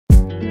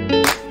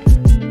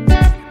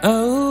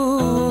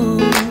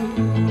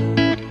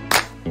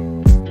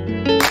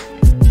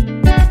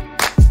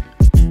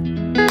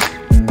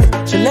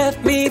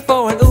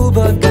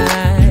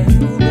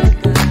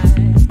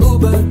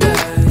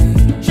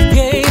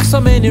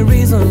many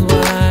reasons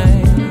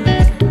why.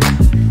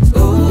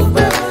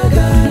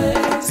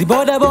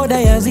 Ziboda boda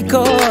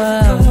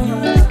yazikoa,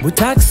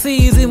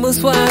 mutaxi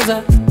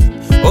zimuswaza,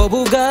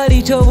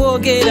 obugali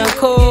chobogera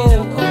ko.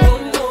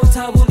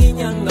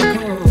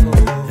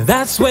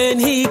 That's when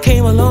he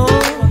came along.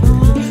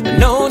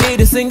 No need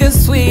to sing a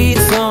sweet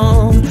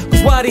song,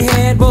 'cause what he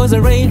had was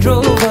a Range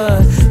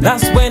Rover.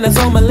 That's when I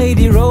saw my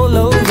lady roll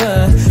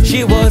over.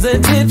 She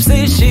wasn't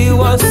tipsy, she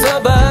was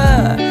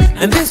sober,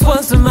 and this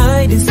was to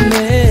my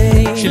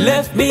dismay. She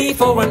left me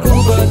for an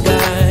Uber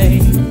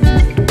guy.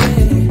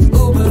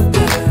 Uber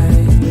guy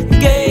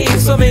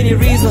gave so many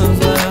reasons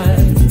why.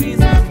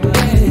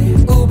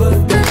 Uber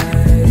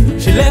guy.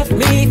 She left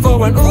me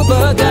for an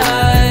Uber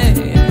guy,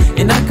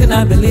 and I could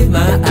not believe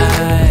my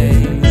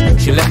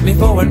eyes. She left me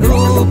for an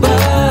Uber.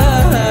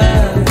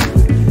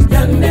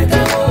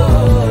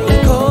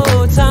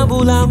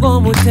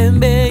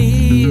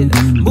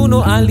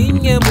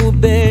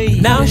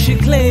 Now she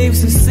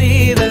claims to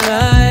see the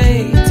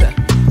light,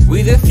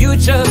 with a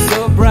future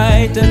so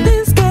bright, and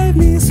this gave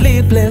me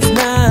sleepless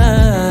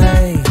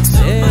nights.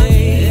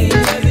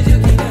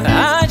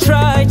 I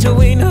tried to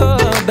win her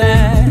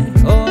back.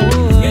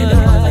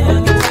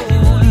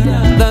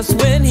 That's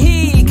when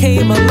he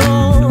came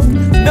along.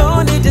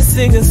 No need to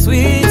sing a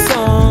sweet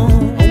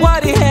song.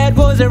 What he had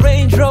was a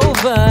Range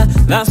Rover.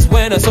 That's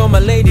when I saw my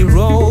lady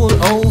roll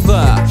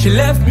over. She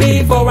left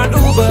me for an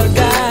Uber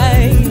guy.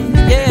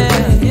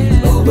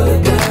 Yeah, Uber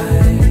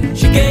guy.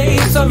 She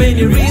gave so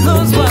many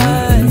reasons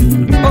why.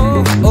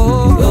 Oh,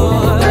 oh,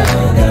 oh.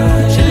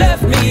 She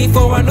left me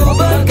for an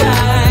Uber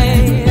guy,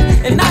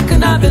 and I could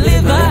not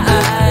believe my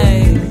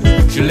eyes.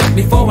 She left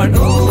me for an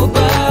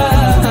Uber.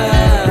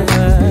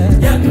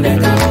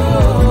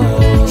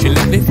 She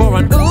left me for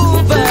an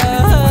Uber.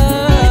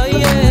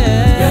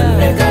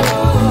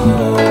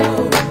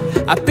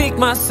 I picked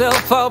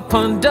myself up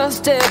and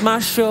dusted my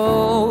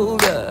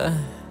shoulder.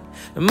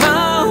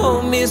 My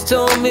homies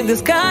told me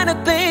this kind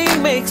of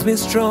thing makes me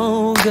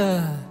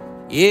stronger.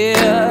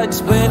 Yeah,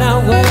 just when I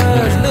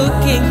was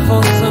looking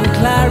for some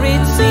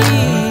clarity,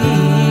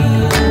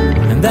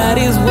 and that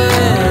is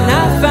when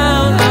I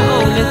found my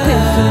own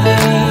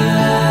epiphany.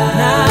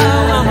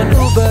 Now I'm an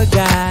Uber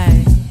guy.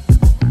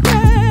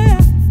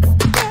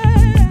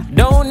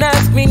 Don't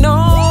ask me no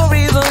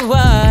reasons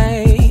why.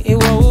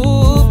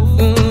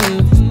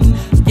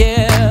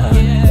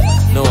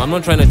 I'm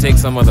not trying to take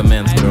some other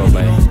man's girl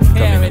by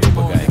becoming an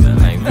Uber guy, man.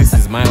 Like, this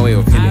is my way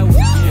of feeling.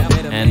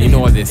 And you know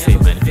what they say,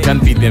 man. If you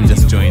can't beat them,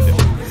 just join them.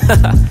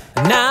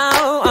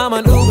 Now I'm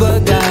an Uber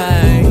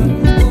guy.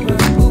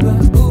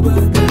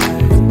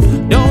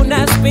 Don't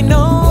ask me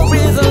no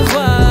reasons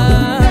why.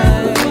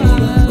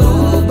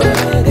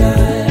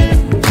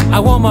 I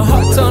wore my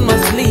heart on my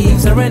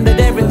sleeve, surrendered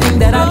everything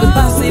that I could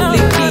possibly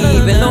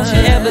give, and all she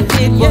ever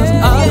did was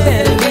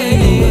offend me.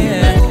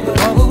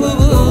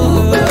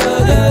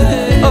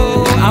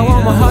 I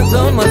wore my heart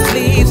on my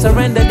sleeve,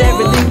 surrendered